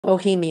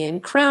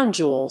Bohemian crown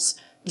jewels.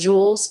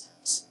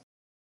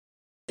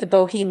 The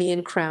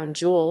Bohemian crown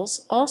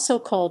jewels, also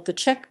called the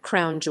Czech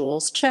crown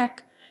jewels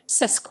Czech,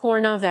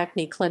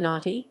 korunovační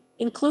klenoty,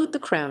 include the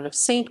crown of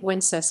Saint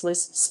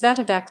Wenceslas,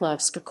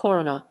 Svatováclavská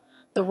koruna,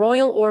 the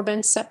royal orb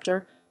and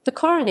sceptre, the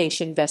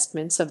coronation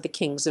vestments of the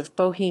Kings of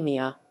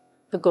Bohemia,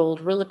 the gold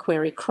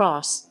reliquary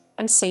cross,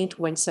 and Saint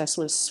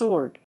Wenceslas'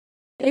 sword.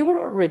 They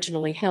were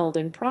originally held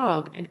in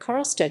Prague and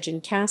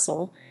Karlštejn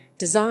Castle,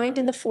 designed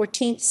in the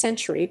 14th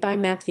century by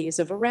Matthias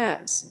of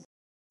Arras.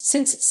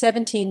 Since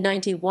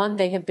 1791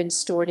 they have been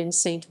stored in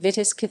St.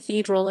 Vitus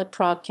Cathedral at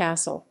Prague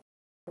Castle.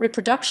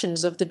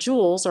 Reproductions of the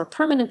jewels are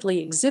permanently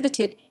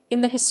exhibited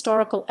in the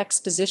historical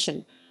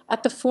exposition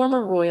at the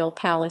former royal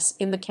palace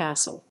in the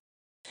castle.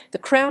 The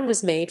crown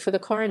was made for the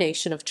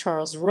coronation of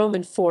Charles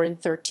Roman IV in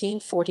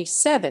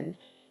 1347,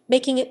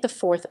 making it the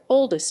fourth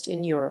oldest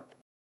in Europe.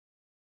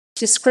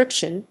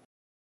 Description: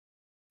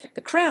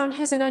 the crown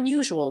has an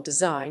unusual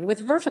design with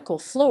vertical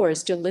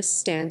fleurs de lis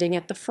standing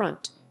at the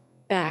front,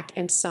 back,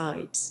 and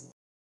sides.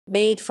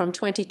 Made from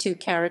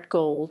 22-karat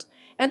gold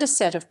and a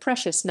set of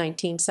precious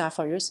 19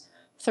 sapphires,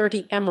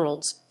 30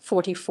 emeralds,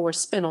 44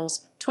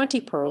 spinels,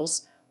 20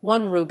 pearls,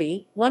 1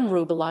 ruby, 1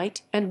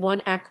 rubellite, and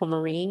 1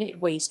 aquamarine,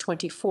 it weighs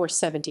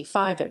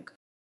 2475 eg.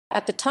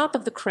 At the top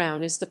of the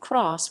crown is the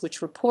cross, which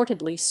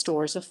reportedly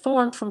stores a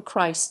thorn from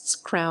Christ's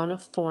crown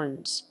of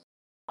thorns.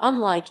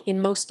 Unlike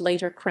in most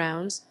later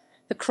crowns,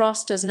 the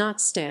cross does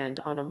not stand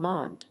on a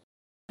mond.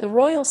 The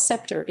royal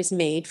sceptre is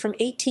made from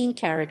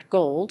 18-karat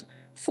gold,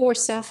 4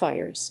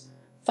 sapphires,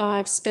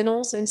 5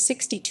 spinels, and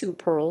 62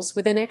 pearls,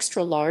 with an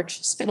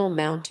extra-large spinel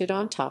mounted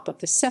on top of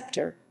the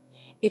sceptre.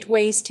 It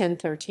weighs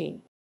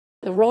 1013.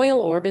 The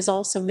royal orb is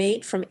also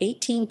made from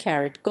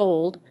 18-karat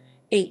gold,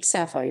 8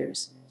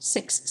 sapphires,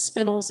 6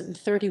 spinels, and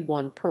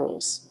 31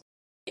 pearls.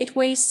 It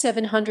weighs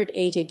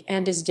 780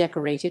 and is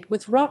decorated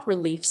with wrought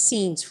relief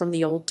scenes from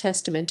the Old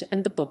Testament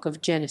and the Book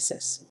of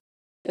Genesis.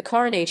 The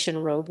coronation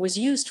robe was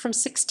used from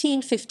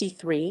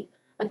 1653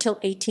 until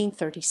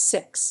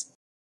 1836.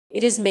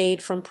 It is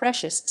made from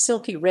precious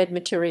silky red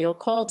material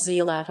called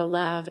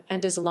zlato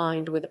and is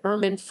lined with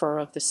ermine fur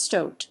of the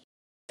stoat.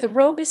 The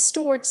robe is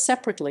stored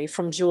separately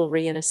from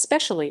jewelry in a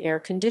specially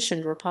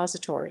air-conditioned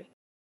repository.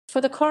 For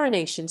the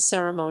coronation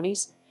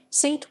ceremonies,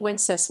 Saint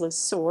Wenceslas'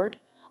 sword,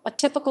 a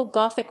typical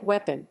Gothic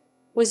weapon,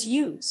 was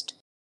used.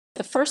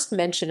 The first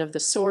mention of the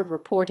sword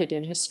reported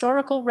in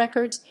historical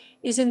records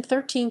is in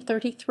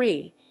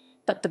 1333,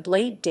 but the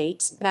blade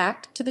dates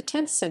back to the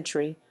 10th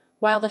century,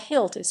 while the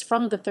hilt is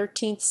from the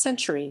 13th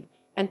century,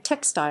 and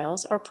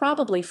textiles are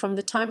probably from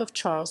the time of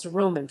Charles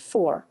Roman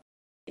IV.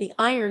 The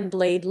iron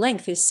blade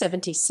length is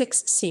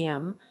 76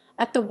 cm,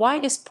 at the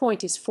widest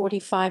point is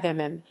 45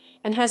 mm,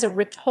 and has a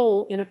ripped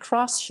hole in a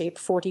cross shape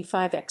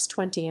 45 x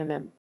 20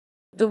 mm.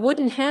 The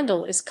wooden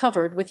handle is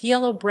covered with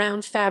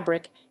yellow-brown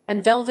fabric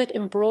and velvet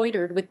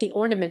embroidered with the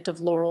ornament of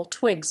laurel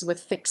twigs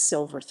with thick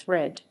silver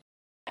thread.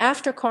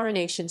 After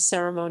coronation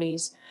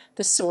ceremonies,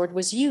 the sword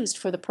was used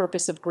for the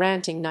purpose of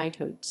granting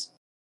knighthoods.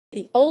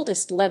 The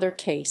oldest leather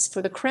case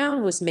for the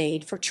crown was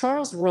made for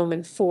Charles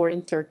Roman IV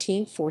in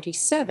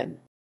 1347.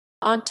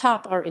 On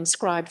top are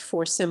inscribed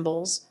 4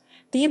 symbols: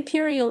 the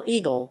imperial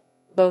eagle,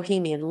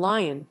 Bohemian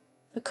lion,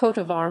 the coat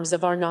of arms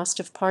of Arnost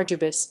of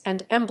Pardubice,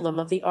 and emblem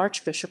of the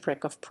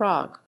Archbishopric of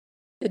Prague.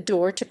 The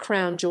door to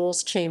crown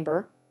jewels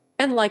chamber,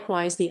 and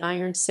likewise the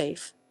iron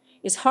safe,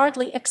 is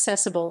hardly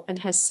accessible and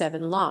has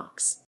 7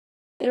 locks.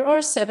 There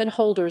are 7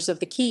 holders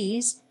of the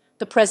keys: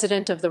 the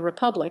President of the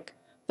Republic,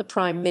 the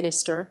Prime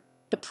Minister,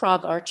 the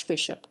Prague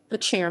Archbishop, the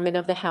Chairman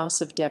of the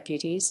House of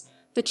Deputies,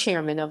 the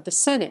Chairman of the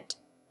Senate,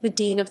 the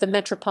Dean of the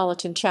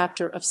Metropolitan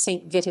Chapter of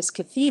St. Vitus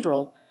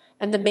Cathedral,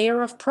 and the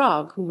Mayor of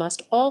Prague, who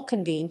must all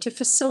convene to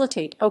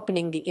facilitate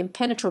opening the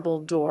impenetrable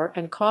door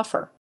and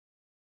coffer.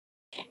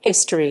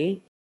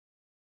 History.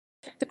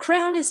 The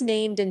crown is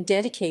named and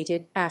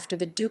dedicated after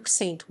the Duke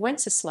Saint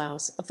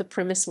Wenceslas of the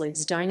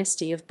Przemyslids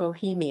dynasty of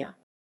Bohemia.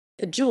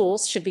 The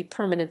jewels should be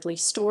permanently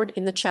stored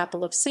in the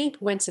chapel of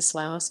Saint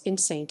Wenceslas in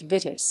St.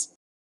 Vitus.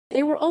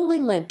 They were only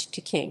lent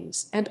to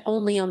kings, and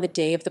only on the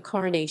day of the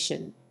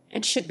coronation,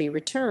 and should be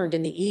returned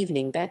in the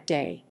evening that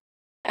day.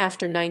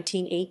 After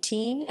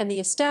 1918 and the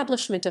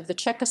establishment of the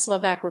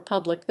Czechoslovak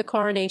Republic, the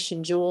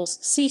coronation jewels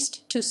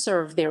ceased to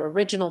serve their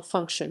original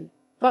function,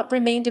 but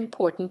remained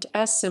important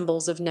as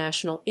symbols of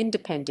national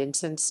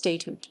independence and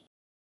statehood.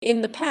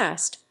 In the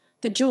past,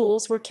 the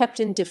jewels were kept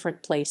in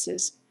different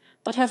places,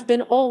 but have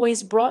been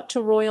always brought to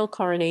royal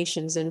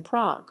coronations in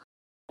Prague.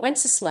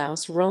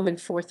 Wenceslas Roman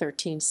IV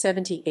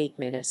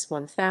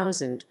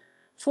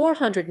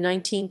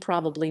 1378–1419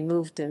 probably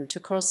moved them to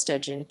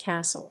Karlštejn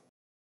Castle.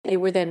 They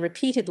were then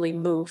repeatedly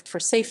moved for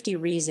safety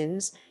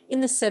reasons.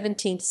 In the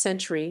 17th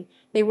century,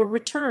 they were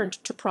returned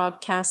to Prague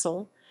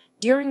Castle.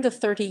 During the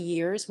 30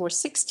 Years' War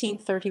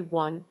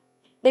 1631,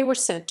 they were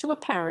sent to a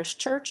parish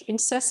church in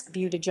České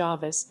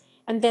Budějovice,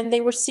 and then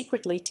they were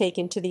secretly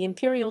taken to the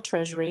imperial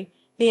treasury,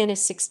 Vienna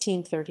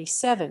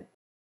 1637.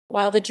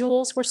 While the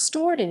jewels were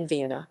stored in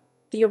Vienna,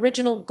 The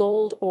original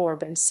gold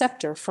orb and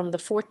sceptre from the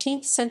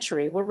 14th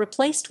century were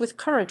replaced with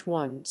current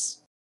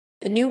ones.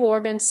 The new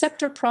orb and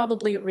sceptre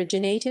probably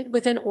originated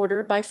with an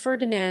order by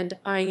Ferdinand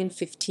I in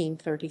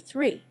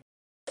 1533.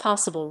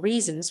 Possible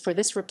reasons for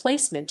this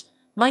replacement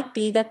might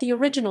be that the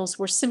originals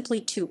were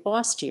simply too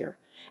austere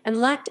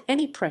and lacked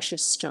any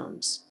precious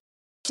stones.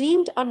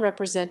 Deemed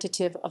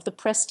unrepresentative of the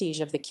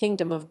prestige of the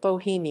Kingdom of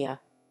Bohemia,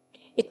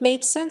 it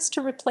made sense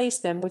to replace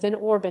them with an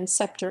orb and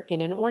sceptre in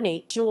an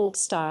ornate jewelled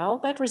style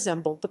that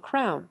resembled the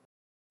crown.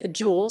 The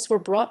jewels were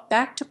brought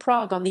back to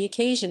Prague on the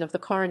occasion of the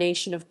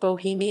coronation of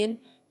Bohemian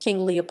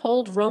King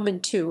Leopold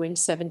Roman II in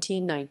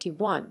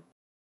 1791.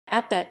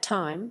 At that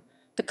time,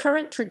 the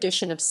current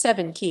tradition of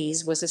 7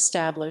 keys was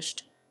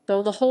established,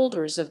 though the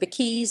holders of the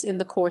keys in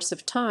the course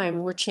of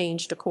time were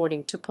changed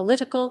according to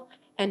political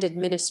and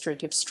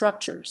administrative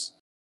structures.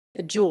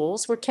 The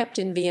jewels were kept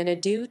in Vienna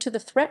due to the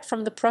threat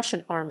from the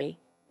Prussian army,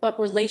 but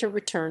were later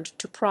returned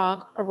to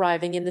Prague,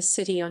 arriving in the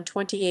city on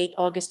 28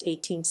 August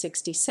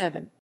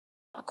 1867.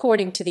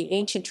 According to the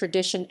ancient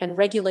tradition and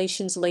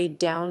regulations laid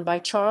down by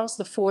Charles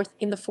IV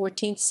in the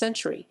 14th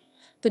century,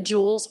 the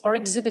jewels are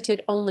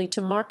exhibited only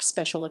to mark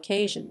special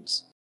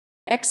occasions.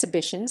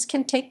 Exhibitions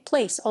can take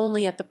place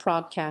only at the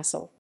Prague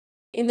Castle.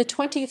 In the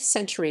 20th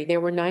century there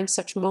were 9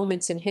 such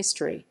moments in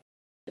history.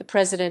 The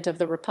President of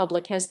the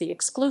Republic has the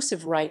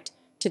exclusive right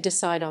to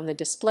decide on the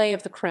display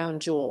of the crown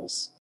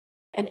jewels.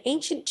 An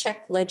ancient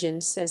Czech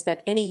legend says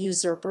that any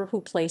usurper who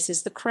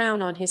places the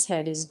crown on his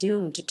head is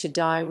doomed to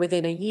die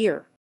within a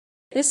year.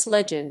 This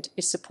legend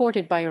is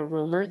supported by a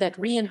rumor that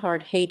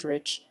Reinhard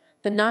Heydrich,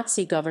 the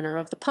Nazi governor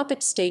of the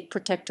puppet state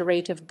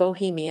protectorate of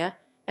Bohemia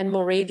and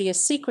Moravia,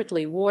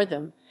 secretly wore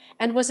them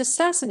and was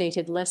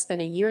assassinated less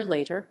than a year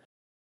later.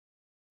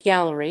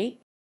 Gallery.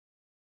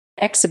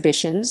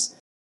 Exhibitions.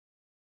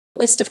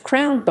 List of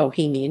crowned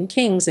Bohemian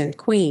kings and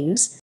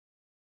queens.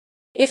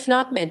 If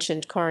not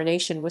mentioned,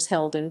 coronation was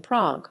held in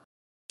Prague.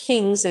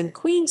 Kings and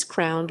queens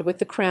crowned with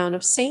the crown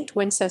of Saint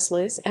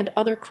Wenceslas and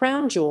other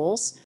crown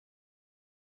jewels,